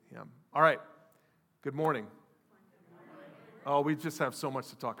p.m. All right. Good morning. Oh, we just have so much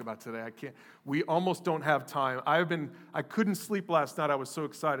to talk about today. We almost don't have time. I couldn't sleep last night. I was so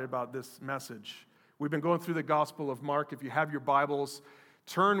excited about this message. We've been going through the Gospel of Mark. If you have your Bibles,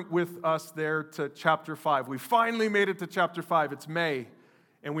 turn with us there to chapter 5. We finally made it to chapter 5. It's May,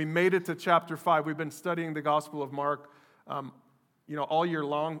 and we made it to chapter 5. We've been studying the Gospel of Mark, all year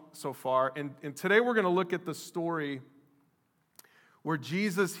long so far. And today we're going to look at the story where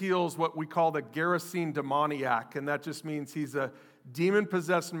Jesus heals what we call the Gerasene demoniac, and that just means he's a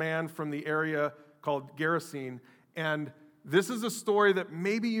demon-possessed man from the area called Gerasene. And this is a story that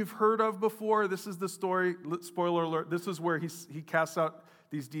maybe you've heard of before. This is the story, spoiler alert, this is where he casts out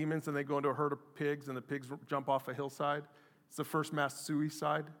these demons and they go into a herd of pigs and the pigs jump off a hillside. It's the first mass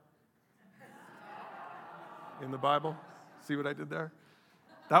suicide in the Bible. See what I did there?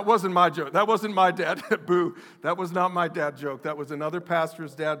 That wasn't my joke. That wasn't my dad. Boo. That was not my dad joke. That was another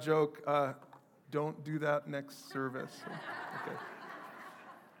pastor's dad joke. Don't do that next service. Okay.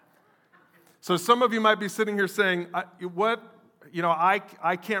 So some of you might be sitting here saying, what?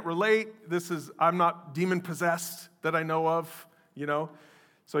 I can't relate. I'm not demon-possessed that I know of,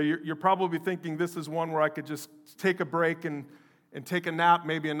 So you're probably thinking this is one where I could just take a break and take a nap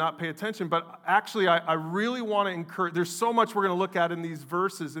maybe and not pay attention. But actually, I really want to encourage. There's so much we're going to look at in these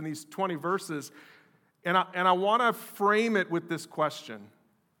verses, in these 20 verses. And I want to frame it with this question.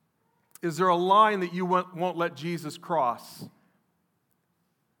 Is there a line that you won't let Jesus cross?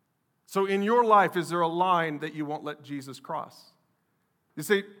 So in your life, is there a line that you won't let Jesus cross? You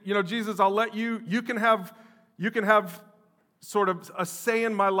say, Jesus, I'll let you can have sort of a say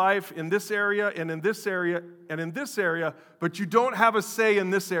in my life in this area and in this area and in this area, but you don't have a say in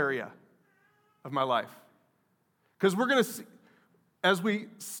this area of my life. Because we're going to see, as we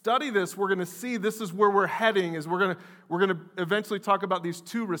study this, we're going to see this is where we're heading, is we're going to eventually talk about these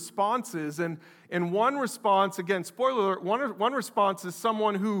two responses. And one response, again, spoiler alert, one response is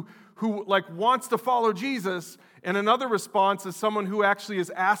someone who wants to follow Jesus, and another response is someone who actually is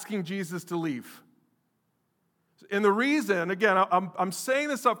asking Jesus to leave. And the reason, again, I'm saying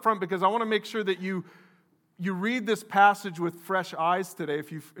this up front because I want to make sure that you read this passage with fresh eyes today.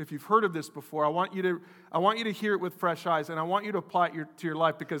 If you've heard of this before, I want you to hear it with fresh eyes, and I want you to apply it to your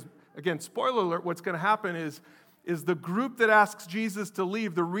life because, again, spoiler alert, what's going to happen is the group that asks Jesus to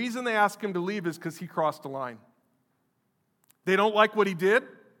leave, the reason they ask him to leave is because he crossed a line. They don't like what he did.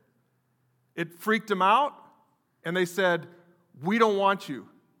 It freaked them out, and they said, "We don't want you.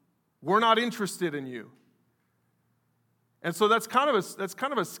 We're not interested in you." And so that's kind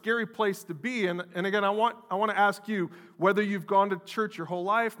of a scary place to be. And again, I want to ask you, whether you've gone to church your whole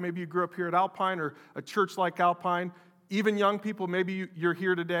life, maybe you grew up here at Alpine or a church like Alpine, even young people, maybe you're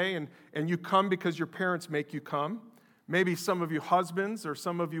here today and you come because your parents make you come. Maybe some of you husbands or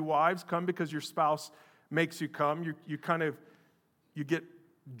some of you wives come because your spouse makes you come. You get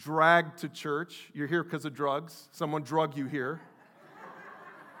dragged to church. You're here because of drugs. Someone drug you here.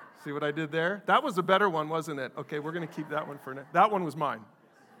 See what I did there? That was a better one, wasn't it? Okay, we're going to keep that one for now. That one was mine.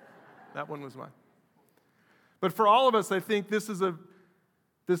 That one was mine. But for all of us, I think this is a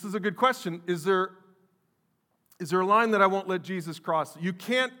good question. Is there a line that I won't let Jesus cross? You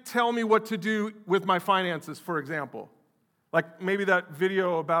can't tell me what to do with my finances, for example. Like maybe that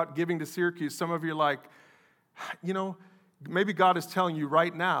video about giving to Syracuse, some of you are like, maybe God is telling you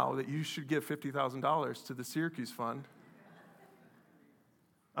right now that you should give $50,000 to the Syracuse fund.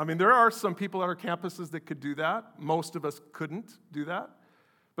 I mean, there are some people at our campuses that could do that. Most of us couldn't do that.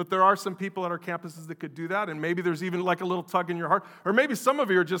 But there are some people at our campuses that could do that, and maybe there's even like a little tug in your heart. Or maybe some of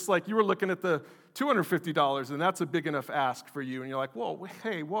you are just like, you were looking at the $250, and that's a big enough ask for you. And you're like,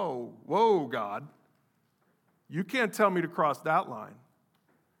 whoa, God. You can't tell me to cross that line.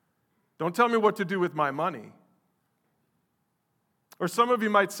 Don't tell me what to do with my money. Or some of you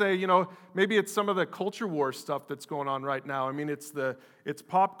might say, maybe it's some of the culture war stuff that's going on right now. I mean, it's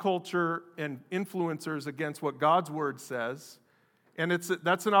pop culture and influencers against what God's word says. And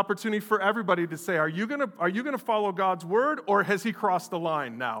that's an opportunity for everybody to say, are you going to follow God's word, or has he crossed the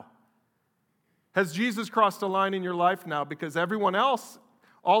line now? Has Jesus crossed a line in your life now? Because everyone else,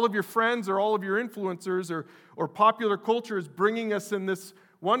 all of your friends or all of your influencers or popular culture is bringing us in this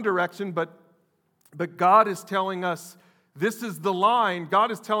one direction, but God is telling us, this is the line.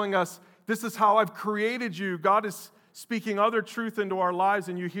 God is telling us, this is how I've created you. God is speaking other truth into our lives,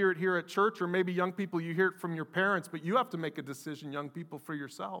 and you hear it here at church, or maybe young people, you hear it from your parents, but you have to make a decision, young people, for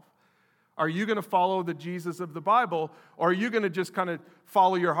yourself. Are you going to follow the Jesus of the Bible, or are you going to just kind of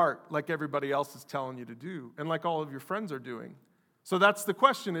follow your heart like everybody else is telling you to do, and like all of your friends are doing? So that's the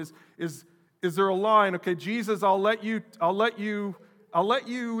question, is there a line? Okay, Jesus, I'll let you I'll let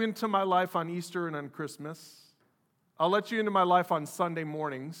you into my life on Easter and on Christmas. I'll let you into my life on Sunday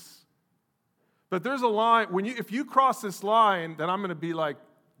mornings. But there's a line, if you cross this line, then I'm going to be like,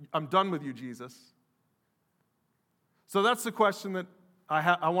 I'm done with you, Jesus. So that's the question that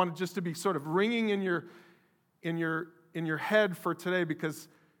I wanted just to be sort of ringing in your head for today, because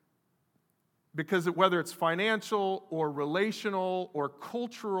whether it's financial or relational or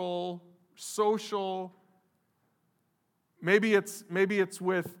cultural, social, maybe it's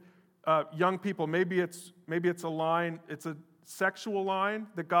with young people, maybe it's a line, it's a sexual line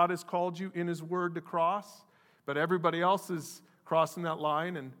that God has called you in His Word to cross, but everybody else is crossing that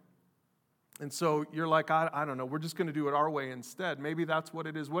line, and so you're like, I don't know, we're just going to do it our way instead. Maybe that's what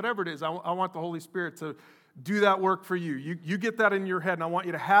it is. Whatever it is, I want the Holy Spirit to do that work for you. You get that in your head, and I want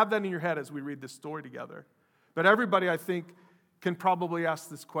you to have that in your head as we read this story together. But everybody, I think, can probably ask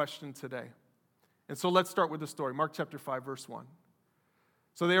this question today. And so let's start with the story. Mark chapter 5, verse 1.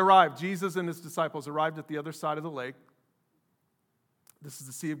 So they arrived. Jesus and His disciples arrived at the other side of the lake. This is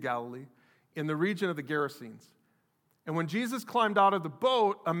the Sea of Galilee, in the region of the Gerasenes. And when Jesus climbed out of the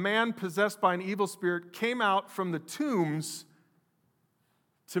boat, a man possessed by an evil spirit came out from the tombs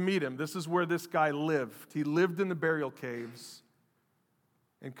to meet him. This is where this guy lived. He lived in the burial caves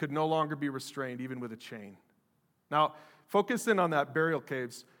and could no longer be restrained, even with a chain. Now, focus in on that burial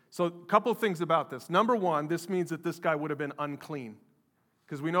caves. So a couple of things about this. Number one, this means that this guy would have been unclean.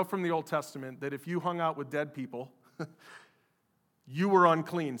 Because we know from the Old Testament that if you hung out with dead people, you were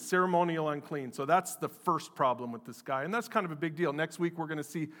unclean, ceremonial unclean. So that's the first problem with this guy. And that's kind of a big deal. Next week, we're going to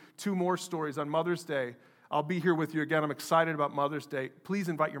see 2 more stories on Mother's Day. I'll be here with you again. I'm excited about Mother's Day. Please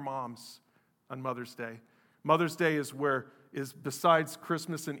invite your moms on Mother's Day. Mother's Day is besides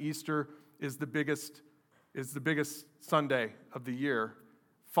Christmas and Easter, is the biggest Sunday of the year.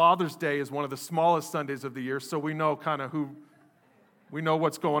 Father's Day is one of the smallest Sundays of the year, so we know we know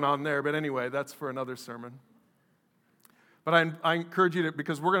what's going on there. But anyway, that's for another sermon. But I encourage you to,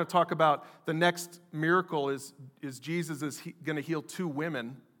 because we're going to talk about the next miracle is Jesus is going to heal 2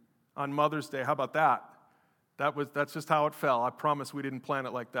 women on Mother's Day. How about that? That's just how it fell. I promise we didn't plan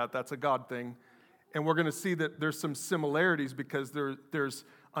it like that. That's a God thing. And we're going to see that there's some similarities because there's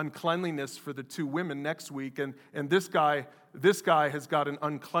uncleanliness for the 2 women next week. And this guy has got an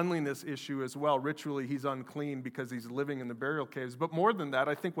uncleanliness issue as well. Ritually, he's unclean because he's living in the burial caves. But more than that,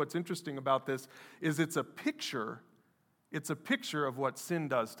 I think what's interesting about this is it's a picture of what sin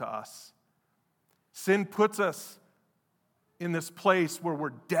does to us. Sin puts us in this place where we're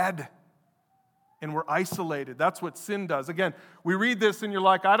dead and we're isolated. That's what sin does. Again, we read this and you're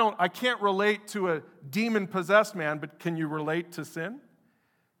like, I can't relate to a demon-possessed man, but can you relate to sin?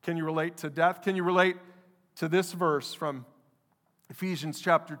 Can you relate to death? Can you relate to this verse from Ephesians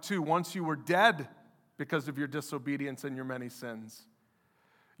chapter 2? Once you were dead because of your disobedience and your many sins.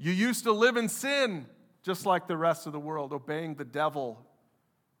 You used to live in sin, just like the rest of the world, obeying the devil,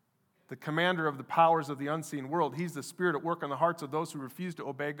 the commander of the powers of the unseen world. He's the spirit at work in the hearts of those who refuse to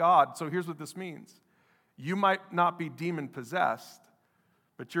obey God. So here's what this means. You might not be demon-possessed,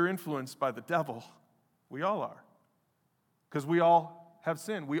 but you're influenced by the devil. We all are. Because we all have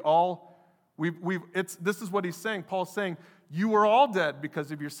sinned. This is what he's saying. Paul's saying, you were all dead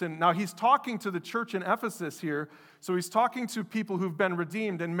because of your sin. Now, he's talking to the church in Ephesus here. So he's talking to people who've been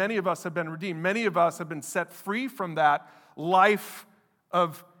redeemed, and many of us have been redeemed. Many of us have been set free from that life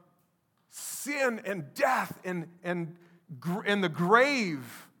of sin and death and the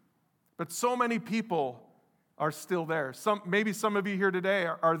grave. But so many people are still there. Maybe some of you here today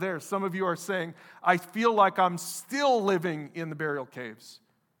are there. Some of you are saying, I feel like I'm still living in the burial caves.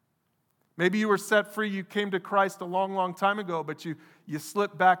 Maybe you were set free, you came to Christ a long, long time ago, but you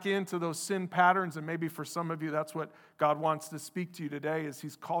slipped back into those sin patterns, and maybe for some of you that's what God wants to speak to you today, is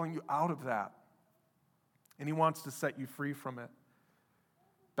He's calling you out of that. And He wants to set you free from it.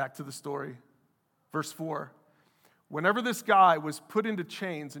 Back to the story. Verse 4. Whenever this guy was put into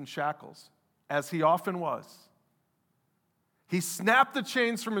chains and shackles, as he often was, he snapped the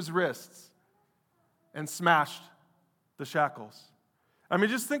chains from his wrists and smashed the shackles. I mean,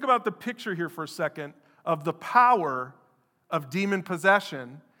 just think about the picture here for a second of the power of demon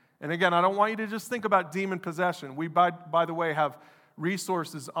possession. And again, I don't want you to just think about demon possession. We, by the way, have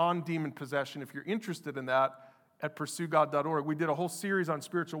resources on demon possession if you're interested in that at pursuegod.org. We did a whole series on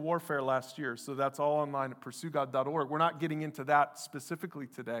spiritual warfare last year, so that's all online at pursuegod.org. We're not getting into that specifically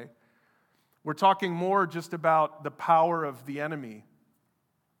today. We're talking more just about the power of the enemy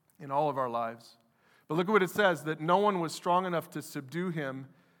in all of our lives. But look at what it says, that no one was strong enough to subdue him.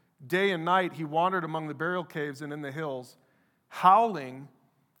 Day and night he wandered among the burial caves and in the hills, howling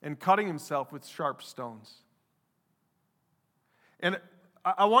and cutting himself with sharp stones. And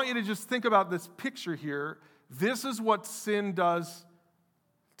I want you to just think about this picture here. This is what sin does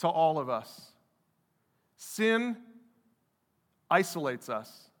to all of us. Sin isolates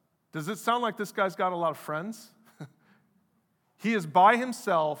us. Does it sound like this guy's got a lot of friends? He is by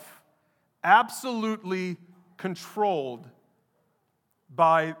himself, absolutely controlled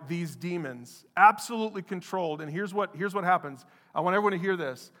by these demons. Absolutely controlled. And here's what happens. I want everyone to hear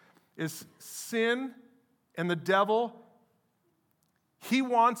this. Is sin and the devil, he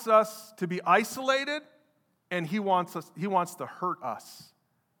wants us to be isolated, and he wants to hurt us.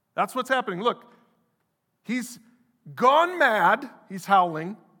 That's what's happening. Look, he's gone mad. He's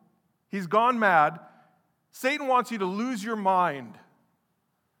howling. He's gone mad. Satan wants you to lose your mind,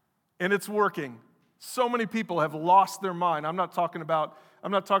 and it's working. So many people have lost their mind. I'm not talking about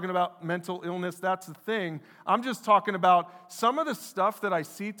mental illness. That's the thing. I'm just talking about some of the stuff that I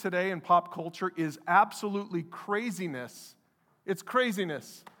see today in pop culture is absolutely craziness. It's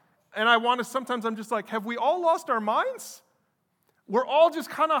craziness. And sometimes I'm just like, have we all lost our minds? We're all just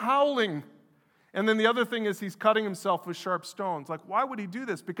kind of howling. And then the other thing is he's cutting himself with sharp stones. Like, why would he do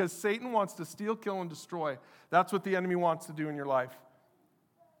this? Because Satan wants to steal, kill, and destroy. That's what the enemy wants to do in your life.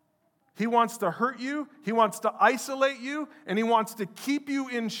 He wants to hurt you, he wants to isolate you, and he wants to keep you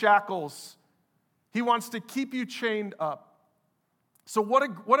in shackles. He wants to keep you chained up. So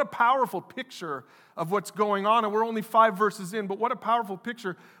what a powerful picture of what's going on. And we're only 5 verses in, but what a powerful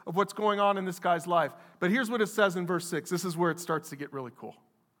picture of what's going on in this guy's life. But here's what it says in verse 6. This is where it starts to get really cool.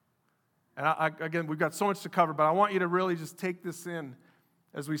 And again, we've got so much to cover, but I want you to really just take this in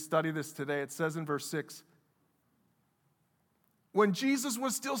as we study this today. It says in verse 6, when Jesus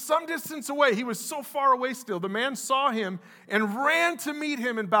was still some distance away, he was so far away still, the man saw him and ran to meet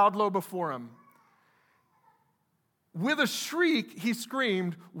him and bowed low before him. With a shriek, he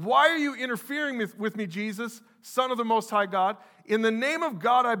screamed, "Why are you interfering with me, Jesus, Son of the Most High God? In the name of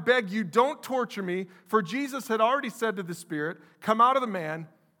God, I beg you, don't torture me." For Jesus had already said to the spirit, "Come out of the man,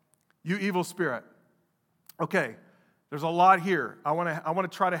 you evil spirit." Okay, there's a lot here. I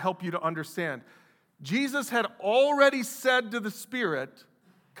want to try to help you to understand. Jesus had already said to the spirit,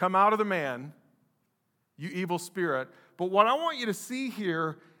 "Come out of the man, you evil spirit." But what I want you to see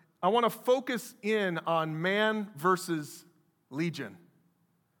here, I want to focus in on man versus legion.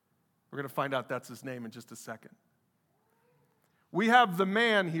 We're going to find out that's his name in just a second. We have the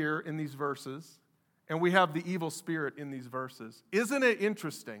man here in these verses, and we have the evil spirit in these verses. Isn't it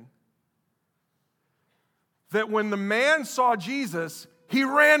interesting that when the man saw Jesus, he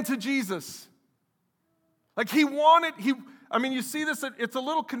ran to Jesus? Like you see this, it's a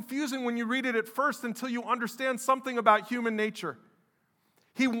little confusing when you read it at first until you understand something about human nature.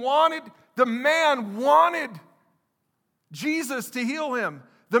 The man wanted Jesus to heal him.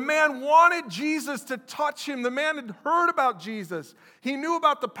 The man wanted Jesus to touch him. The man had heard about Jesus. He knew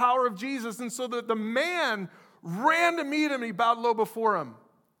about the power of Jesus, and so the man ran to meet him. He bowed low before him.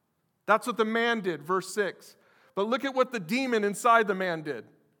 That's what the man did, verse 6. But look at what the demon inside the man did.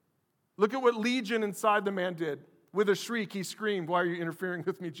 Look at what legion inside the man did. With a shriek, he screamed, "Why are you interfering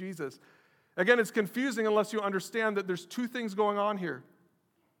with me, Jesus?" Again, it's confusing unless you understand that there's 2 things going on here.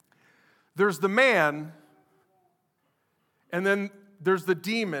 There's the man, and then there's the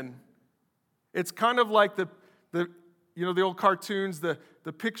demon. It's kind of like the old cartoons, the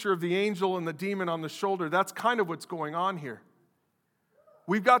picture of the angel and the demon on the shoulder. That's kind of what's going on here.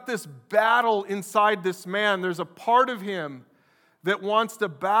 We've got this battle inside this man. There's a part of him that wants to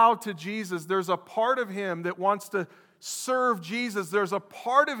bow to Jesus. There's a part of him that wants to serve Jesus. There's a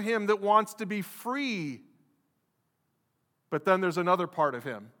part of him that wants to be free. But then there's another part of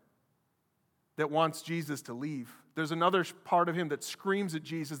him that wants Jesus to leave. There's another part of him that screams at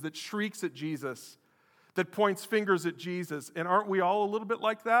Jesus, that shrieks at Jesus, that points fingers at Jesus. And aren't we all a little bit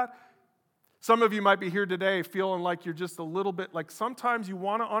like that? Some of you might be here today feeling like you're just a little bit like sometimes you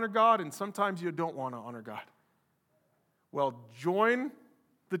want to honor God and sometimes you don't want to honor God. Well, join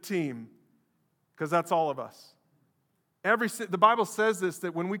the team, because that's all of us. The Bible says this,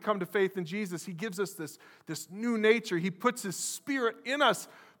 that when we come to faith in Jesus, he gives us this new nature. He puts his spirit in us.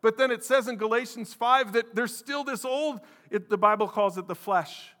 But then it says in Galatians 5 that there's still this the Bible calls it the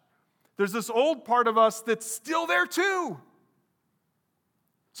flesh. There's this old part of us that's still there too.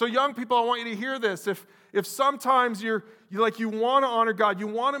 So young people, I want you to hear this. If sometimes you want to honor God, you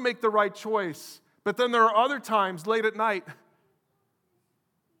want to make the right choice, but then there are other times late at night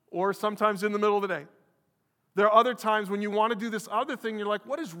or sometimes in the middle of the day. There are other times when you want to do this other thing, you're like,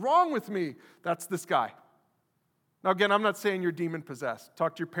 what is wrong with me? That's this guy. Now again, I'm not saying you're demon-possessed.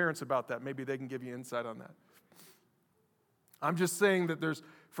 Talk to your parents about that. Maybe they can give you insight on that. I'm just saying that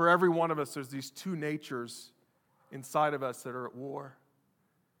for every one of us, there's these 2 natures, inside of us that are at war.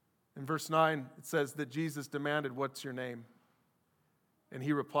 In verse 9, it says that Jesus demanded, "What's your name?" And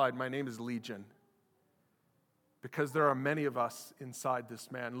he replied, "My name is Legion," because there are many of us inside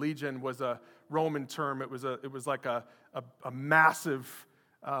this man. Legion was a Roman term. It was like a massive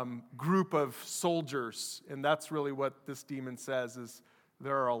group of soldiers, and that's really what this demon says, is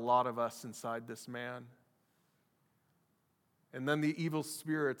there are a lot of us inside this man. And then the evil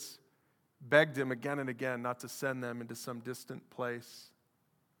spirits begged him again and again not to send them into some distant place.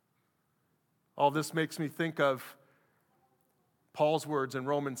 All this makes me think of Paul's words in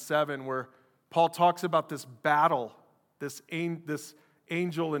Romans 7, where Paul talks about this battle, this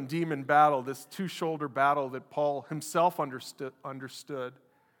angel and demon battle, this two-shoulder battle that Paul himself understood.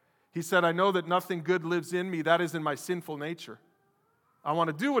 He said, "I know that nothing good lives in me, that is in my sinful nature. I want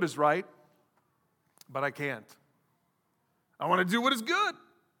to do what is right, but I can't. I want to do what is good,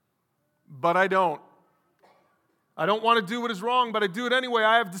 but I don't. I don't want to do what is wrong, but I do it anyway.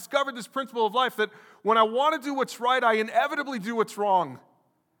 I have discovered this principle of life, that when I want to do what's right, I inevitably do what's wrong.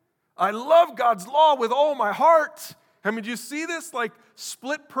 I love God's law with all my heart." I mean, do you see this, like,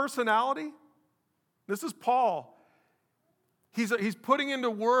 split personality? This is Paul. He's putting into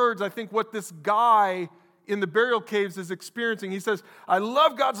words, I think, what this guy in the burial caves is experiencing. He says, "I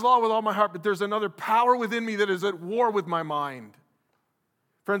love God's law with all my heart, but there's another power within me that is at war with my mind."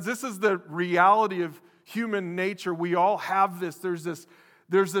 Friends, this is the reality of human nature. We all have this. There's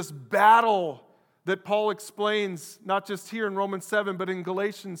this battle that Paul explains, not just here in Romans 7, but in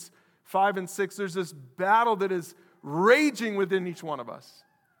Galatians 5 and 6. There's this battle that is raging within each one of us.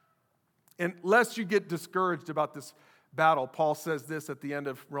 And lest you get discouraged about this battle, Paul says this at the end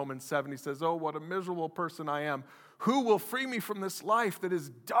of Romans 7. He says, "Oh, what a miserable person I am. Who will free me from this life that is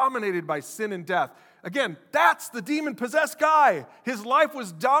dominated by sin and death?" Again, that's the demon-possessed guy. His life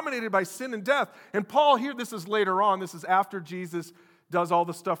was dominated by sin and death. And Paul here, this is later on. This is after Jesus does all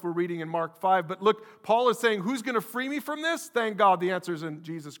the stuff we're reading in Mark 5. But look, Paul is saying, who's going to free me from this? Thank God the answer is in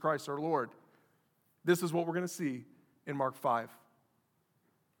Jesus Christ our Lord. This is what we're going to see in Mark 5.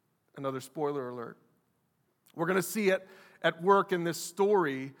 Another spoiler alert. We're going to see it at work in this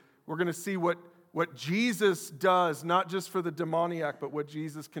story. We're going to see what Jesus does, not just for the demoniac, but what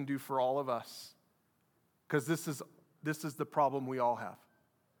Jesus can do for all of us. Because this is the problem we all have.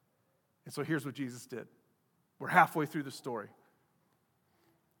 And so here's what Jesus did. We're halfway through the story.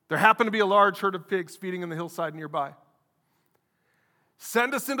 There happened to be a large herd of pigs feeding on the hillside nearby.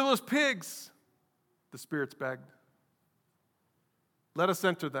 "Send us into those pigs," the spirits begged. "Let us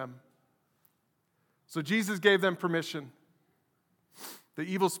enter them." So Jesus gave them permission. The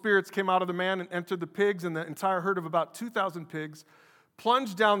evil spirits came out of the man and entered the pigs, and the entire herd of about 2,000 pigs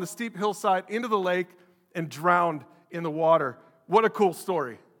plunged down the steep hillside into the lake and drowned in the water. What a cool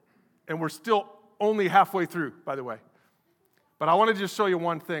story. And we're still only halfway through, by the way. But I want to just show you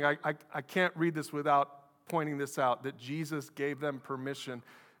one thing. I can't read this without pointing this out, that Jesus gave them permission.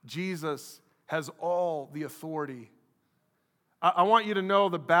 Jesus has all the authority. I want you to know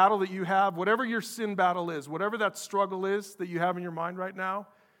the battle that you have, whatever your sin battle is, whatever that struggle is that you have in your mind right now,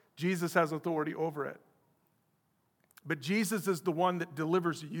 Jesus has authority over it. But Jesus is the one that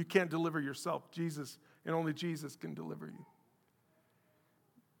delivers you. You can't deliver yourself. Jesus, and only Jesus can deliver you.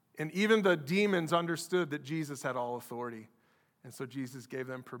 And even the demons understood that Jesus had all authority. And so Jesus gave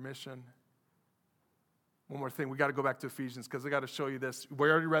them permission. One more thing, we got to go back to Ephesians because I got to show you this.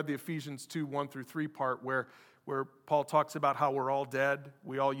 We already read the Ephesians 2, 1 through 3 part where Paul talks about how we're all dead.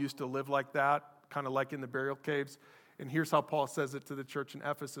 We all used to live like that, kind of like in the burial caves. And here's how Paul says it to the church in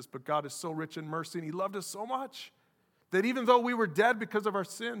Ephesus. "But God is so rich in mercy, and he loved us so much that even though we were dead because of our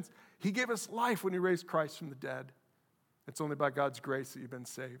sins, he gave us life when he raised Christ from the dead. It's only by God's grace that you've been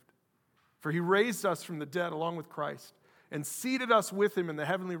saved. For he raised us from the dead along with Christ and seated us with him in the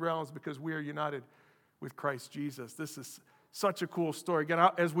heavenly realms because we are united with Christ Jesus." This is such a cool story. Again,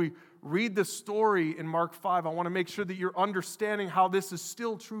 as we read the story in Mark 5, I want to make sure that you're understanding how this is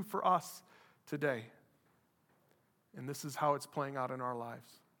still true for us today. And this is how it's playing out in our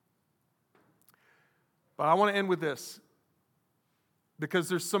lives. But I want to end with this, because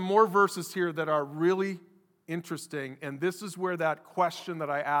there's some more verses here that are really interesting, and this is where that question that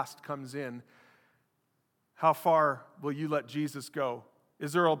I asked comes in. How far will you let Jesus go?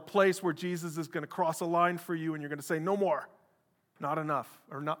 Is there a place where Jesus is going to cross a line for you and you're going to say, "No more, not enough,"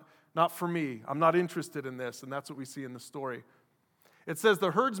 or not for me, I'm not interested in this? And that's what we see in the story. It says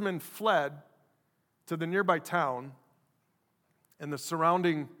the herdsmen fled to the nearby town and the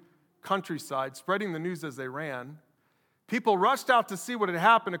surrounding countryside, spreading the news as they ran. People rushed out to see what had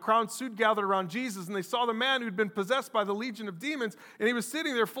happened. A crowd soon gathered around Jesus, and they saw the man who'd been possessed by the legion of demons, and he was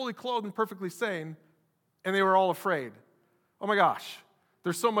sitting there fully clothed and perfectly sane. and they were all afraid. Oh my gosh,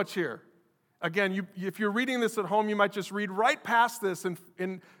 there's so much here. Again, if you're reading this at home, you might just read right past this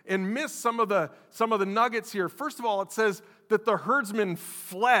and miss some of the nuggets here. First of all, it says that the herdsmen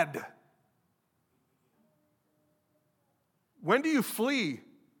fled. When do you flee?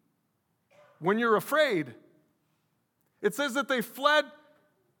 When you're afraid. It says that they fled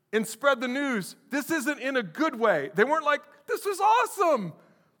and spread the news. This isn't in a good way. They weren't like, this is awesome.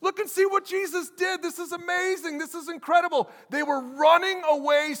 Look and see what Jesus did. This is amazing. This is incredible. They were running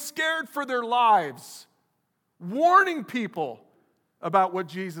away scared for their lives, warning people about what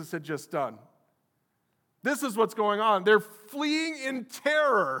Jesus had just done. This is what's going on. They're fleeing in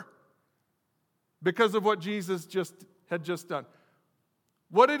terror because of what Jesus had just done.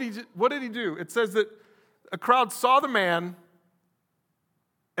 What did he do? It says that a crowd saw the man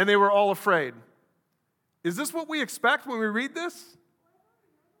and they were all afraid. Is this what we expect when we read this?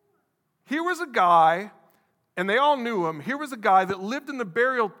 Here was a guy, and they all knew him. Here was a guy that lived in the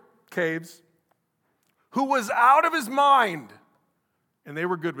burial caves who was out of his mind, and they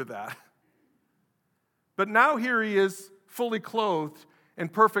were good with that. But now here he is, fully clothed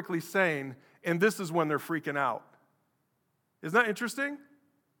and perfectly sane, and this is when they're freaking out. Isn't that interesting?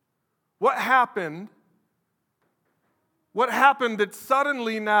 What happened? What happened that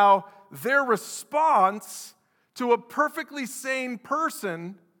suddenly now their response to a perfectly sane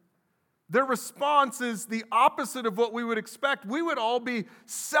person, their response is the opposite of what we would expect. We would all be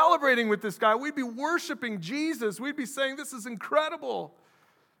celebrating with this guy. We'd be worshiping Jesus. We'd be saying, this is incredible.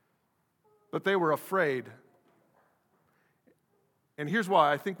 But they were afraid. And here's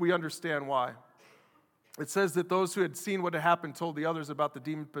why. I think we understand why. It says that those who had seen what had happened told the others about the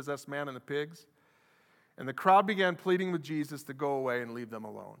demon-possessed man and the pigs. And the crowd began pleading with Jesus to go away and leave them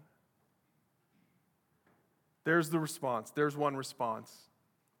alone. There's the response. There's one response.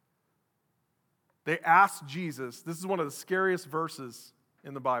 They asked Jesus, this is one of the scariest verses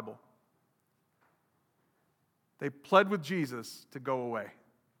in the Bible. They pled with Jesus to go away.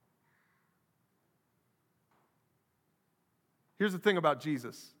 Here's the thing about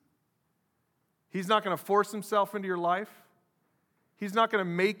Jesus. He's not going to force himself into your life. He's not going to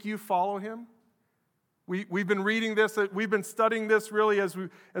make you follow him. We've been reading this, we've been studying this really as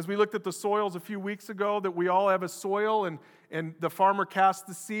we looked at the soils a few weeks ago, that we all have a soil and the farmer casts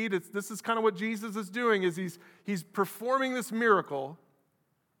the seed. This is kind of what Jesus is doing, is he's performing this miracle,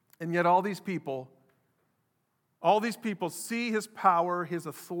 and yet all these people see his power, his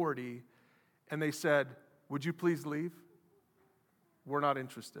authority, and they said, would you please leave? We're not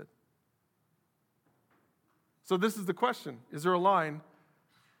interested. So this is the question. Is there a line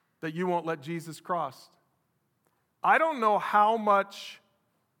that you won't let Jesus cross? I don't know how much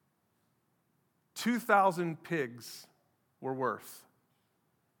 2,000 pigs were worth,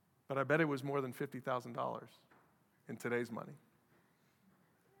 but I bet it was more than $50,000 in today's money.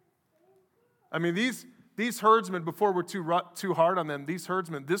 I mean, these herdsmen, before we're too hard on them, these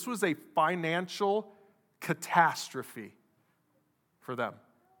herdsmen, this was a financial catastrophe for them.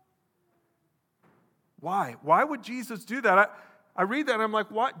 Why? Why would Jesus do that? I read that and I'm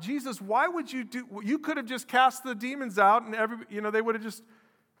like, what? Jesus, why would you do? You could have just cast the demons out and they would have just,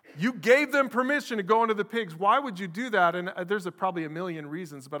 you gave them permission to go into the pigs. Why would you do that? And there's probably a million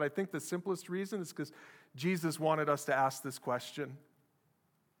reasons, but I think the simplest reason is because Jesus wanted us to ask this question.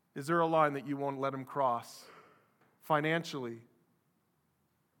 Is there a line that you won't let him cross financially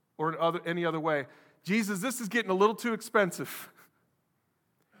or in any other way? Jesus, this is getting a little too expensive.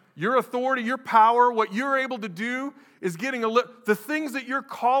 Your authority, your power, what you're able to do is getting the things that you're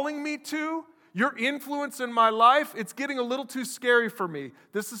calling me to, your influence in my life, it's getting a little too scary for me.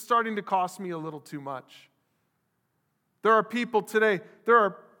 This is starting to cost me a little too much. There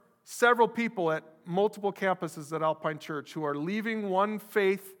are several people at multiple campuses at Alpine Church who are leaving one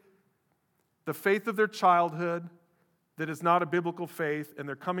faith, the faith of their childhood, that is not a biblical faith, and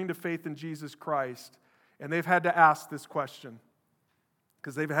they're coming to faith in Jesus Christ, and they've had to ask this question,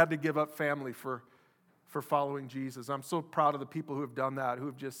 because they've had to give up family for following Jesus. I'm so proud of the people who have done that, who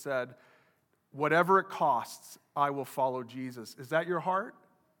have just said, whatever it costs, I will follow Jesus. Is that your heart?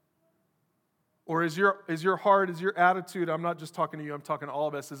 Or is your heart, is your attitude, I'm not just talking to you, I'm talking to all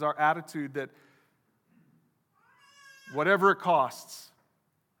of us, is our attitude that whatever it costs,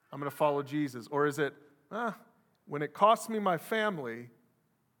 I'm going to follow Jesus? Or is it, when it costs me my family,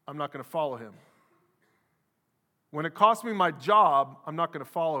 I'm not going to follow him? When it costs me my job, I'm not going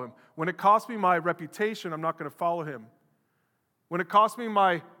to follow him. When it costs me my reputation, I'm not going to follow him. When it costs me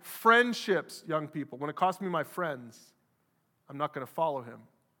my friendships, young people, when it costs me my friends, I'm not going to follow him.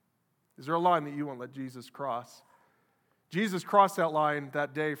 Is there a line that you won't let Jesus cross? Jesus crossed that line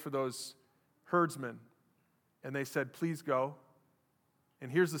that day for those herdsmen. And they said, please go.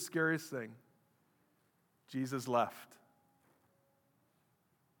 And here's the scariest thing. Jesus left.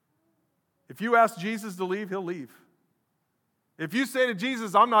 If you ask Jesus to leave, he'll leave. If you say to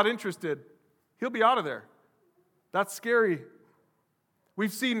Jesus, I'm not interested, he'll be out of there. That's scary.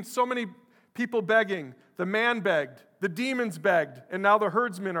 We've seen so many people begging. The man begged, the demons begged, and now the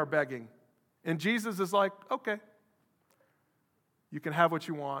herdsmen are begging. And Jesus is like, okay, you can have what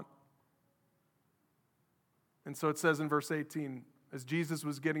you want. And so it says in verse 18, as Jesus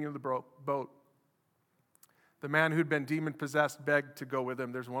was getting into the boat, the man who'd been demon-possessed begged to go with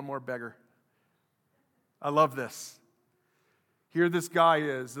him. There's one more beggar. I love this. Here this guy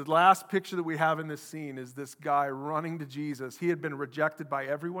is. The last picture that we have in this scene is this guy running to Jesus. He had been rejected by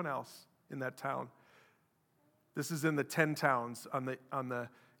everyone else in that town. This is in the 10 towns on the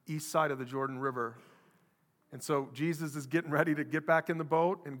east side of the Jordan River. And so Jesus is getting ready to get back in the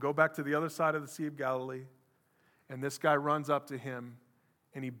boat and go back to the other side of the Sea of Galilee. And this guy runs up to him,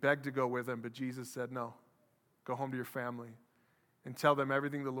 and he begged to go with him, but Jesus said, no, go home to your family and tell them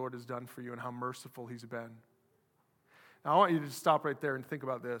everything the Lord has done for you and how merciful he's been. Now, I want you to stop right there and think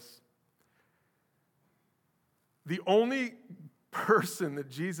about this. The only person that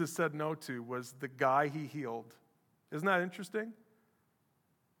Jesus said no to was the guy he healed. Isn't that interesting?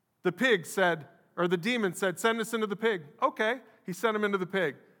 The pig said, or the demon said, send us into the pig. Okay, he sent him into the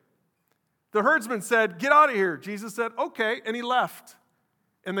pig. The herdsman said, get out of here. Jesus said, okay, and he left.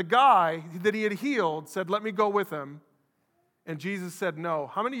 And the guy that he had healed said, let me go with him. And Jesus said no.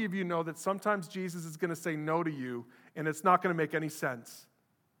 How many of you know that sometimes Jesus is going to say no to you, and it's not going to make any sense?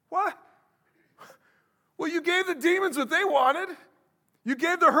 What? Well, you gave the demons what they wanted. You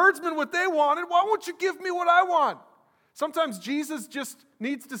gave the herdsmen what they wanted. Why won't you give me what I want? Sometimes Jesus just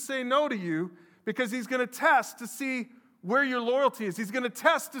needs to say no to you because he's going to test to see where your loyalty is. He's going to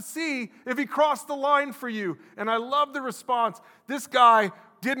test to see if he crossed the line for you. And I love the response. This guy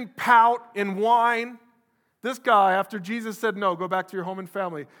didn't pout and whine. This guy, after Jesus said, no, go back to your home and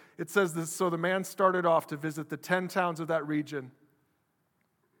family, it says this, so the man started off to visit the 10 towns of that region.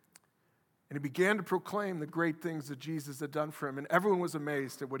 And he began to proclaim the great things that Jesus had done for him. And everyone was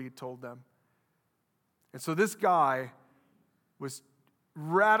amazed at what he told them. And so this guy was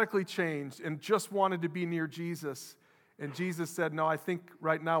radically changed and just wanted to be near Jesus. And Jesus said, no, I think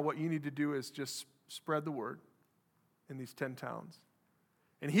right now what you need to do is just spread the word in these 10 towns.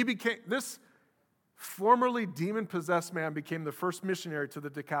 And this formerly demon-possessed man became the first missionary to the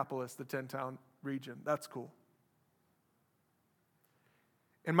Decapolis, the 10-town region. That's cool.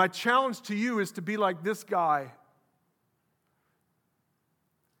 And my challenge to you is to be like this guy.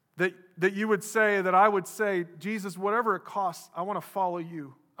 That you would say, that I would say, Jesus, whatever it costs, I want to follow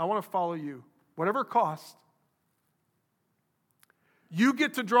you. I want to follow you. Whatever it costs. You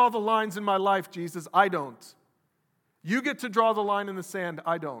get to draw the lines in my life, Jesus. I don't. You get to draw the line in the sand.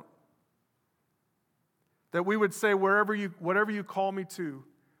 I don't. That we would say, whatever you call me to,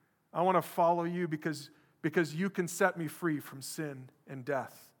 I want to follow you because you can set me free from sin and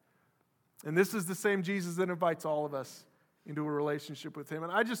death. And this is the same Jesus that invites all of us into a relationship with him.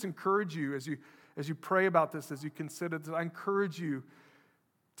 And I just encourage you, as you pray about this, as you consider this, I encourage you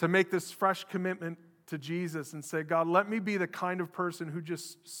to make this fresh commitment to Jesus and say, God, let me be the kind of person who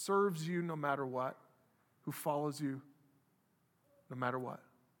just serves you no matter what, who follows you no matter what.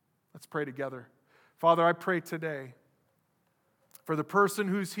 Let's pray together. Father, I pray today for the person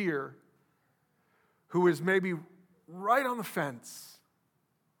who's here who is maybe right on the fence.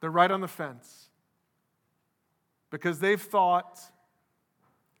 They're right on the fence because they've thought,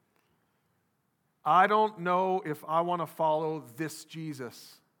 I don't know if I want to follow this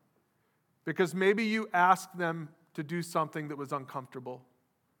Jesus. Because maybe you asked them to do something that was uncomfortable.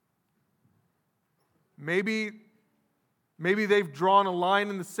 Maybe they've drawn a line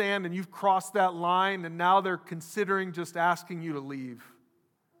in the sand and you've crossed that line and now they're considering just asking you to leave.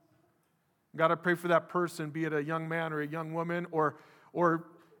 God, I pray for that person, be it a young man or a young woman or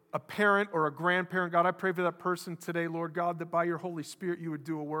a parent or a grandparent. God, I pray for that person today, Lord God, that by your Holy Spirit you would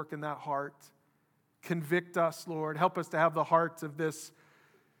do a work in that heart. Convict us, Lord. Help us to have the heart of this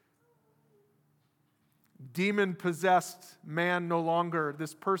demon-possessed man no longer,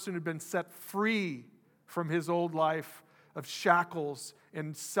 this person who'd been set free from his old life of shackles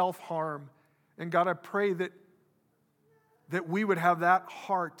and self-harm. And God, I pray that we would have that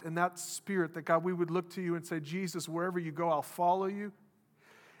heart and that spirit, that God, we would look to you and say, Jesus, wherever you go, I'll follow you.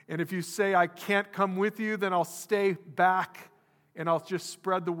 And if you say I can't come with you, then I'll stay back and I'll just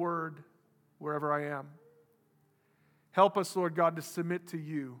spread the word wherever I am. Help us, Lord God, to submit to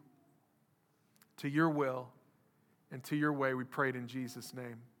you, to your will, and to your way. We prayed in Jesus'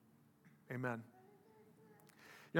 name. Amen.